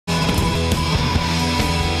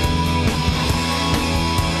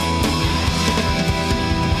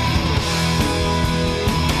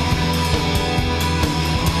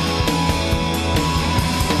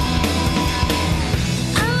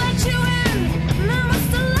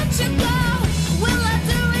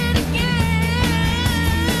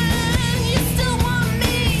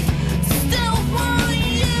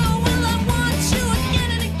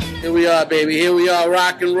we are, baby. Here we are,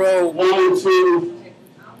 rock and roll. 1, 2.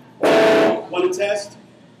 Want to test?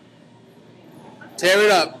 Tear it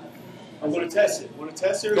up. I'm going to test it. Want to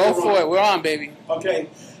test it? Go for it. We're on, baby. Okay.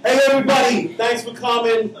 Hey, everybody. Thanks for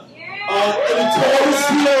coming. Any tourists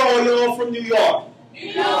here, or you're all from New York? New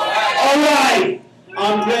York. All right.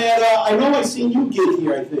 I'm glad. I know I've seen you gig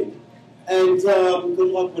here, I think. And good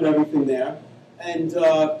luck with everything there. And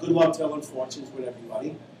good luck telling fortunes with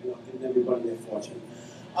everybody. You know, giving everybody their fortune.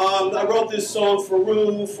 I wrote this song for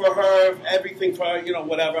Rue, for her, everything for her, you know,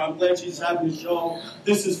 whatever. I'm glad she's having a show.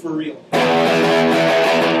 This is for real.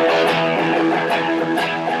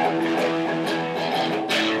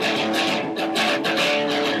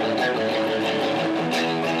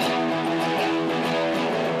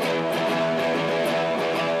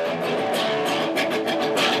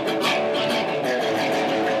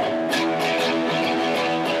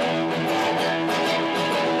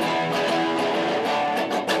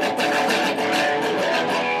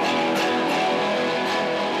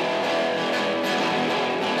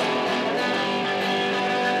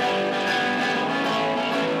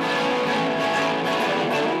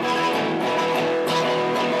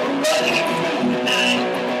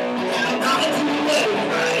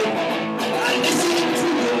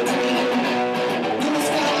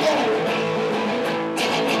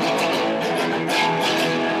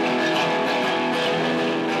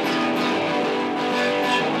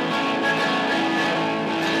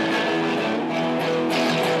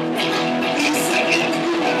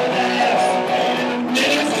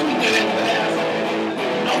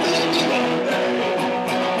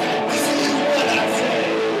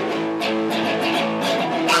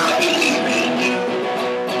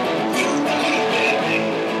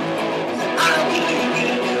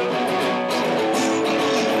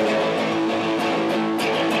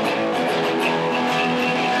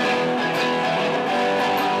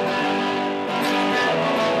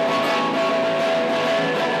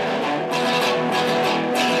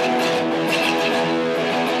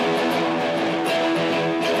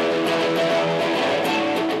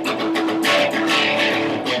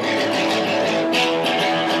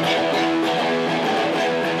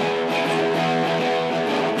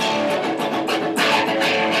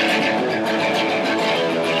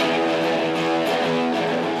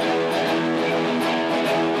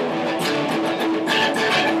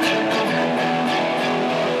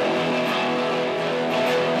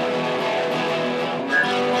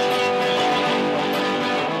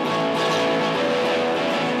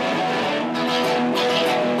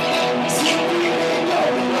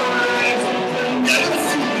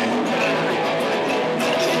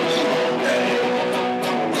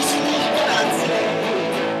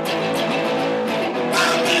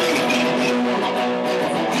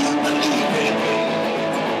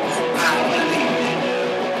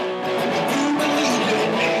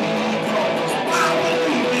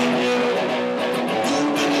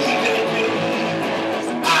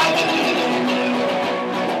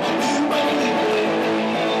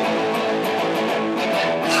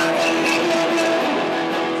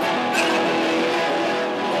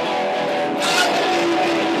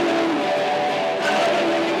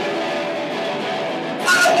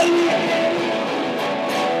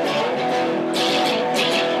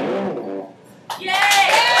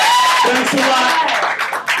 Thanks a lot.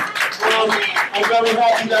 I'm very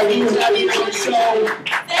happy that we were having the show.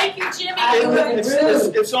 Thank you, Jimmy.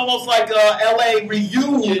 It's almost like a LA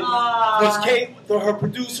reunion. Her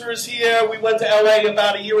producer is here. We went to LA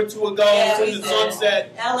about a year or two ago. Yeah, to the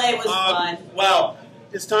Sunset. LA was fun. Wow.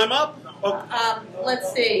 Is time up?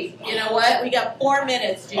 Let's see. You know what? We got 4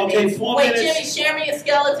 minutes, Jimmy. Okay, 4 minutes. Wait, Jimmy, share me a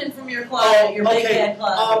skeleton from your closet, your big head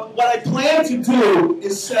closet. What I plan to do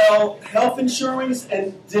is sell health insurance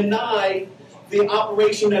and deny the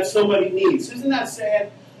operation that somebody needs. Isn't that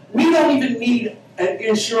sad? We don't even need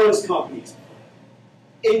insurance companies.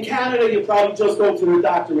 In Canada, you probably just go to the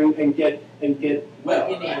doctor and get well.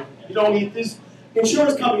 You don't need this.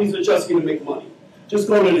 Insurance companies are just going to make money. Just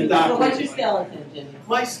go to the doctor. So what's your skeleton, Jimmy?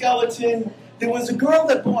 My skeleton, there was a girl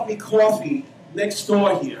that bought me coffee next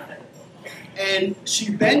door here. And she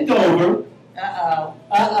bent over,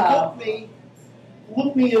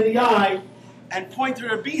 looked me in the eye, and pointed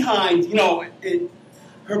her behind,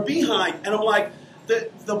 her behind. And I'm like,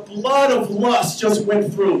 the blood of lust just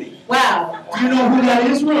went through me. Wow. Do you know who that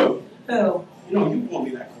is, Rue? Who? You know, you bought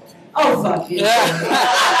me that coffee. Oh, fuck you. Okay,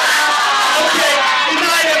 good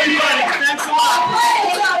night, everybody. Thanks a lot.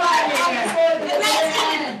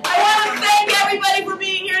 I want to thank everybody for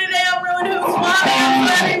being here today on Ruin Hoops. Mommy, I'm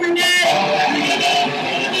Larry Renee.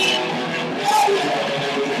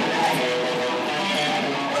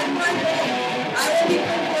 I will be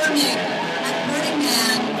performing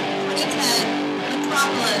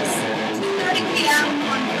Metropolis, 2:30 p.m.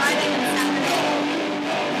 on Friday and Saturday,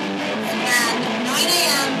 and 9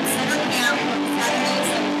 a.m. Center Camp on Saturday,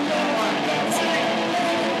 7.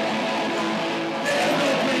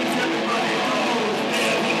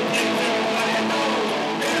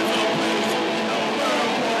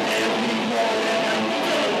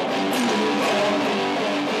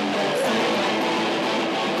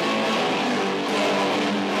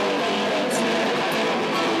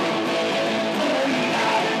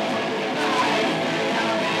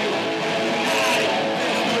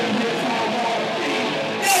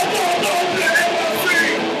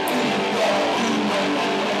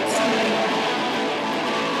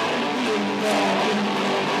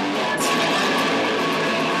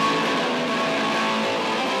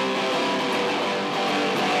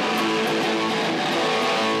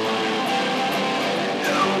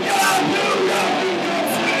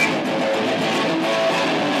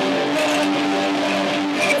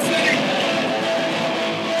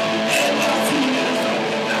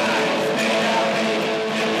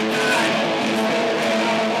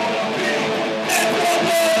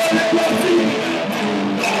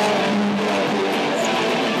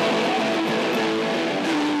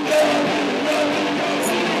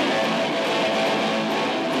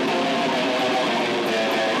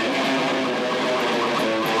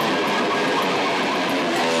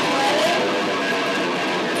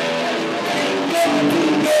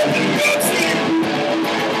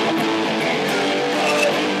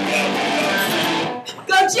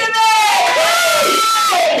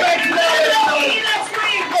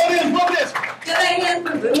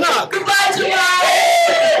 Goodbye,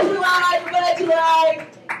 July! Goodbye, July!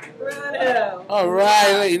 All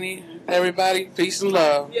right, lady. Everybody, peace and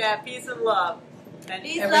love. Yeah, peace and love. And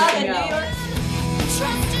Peace, love, and New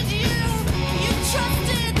York.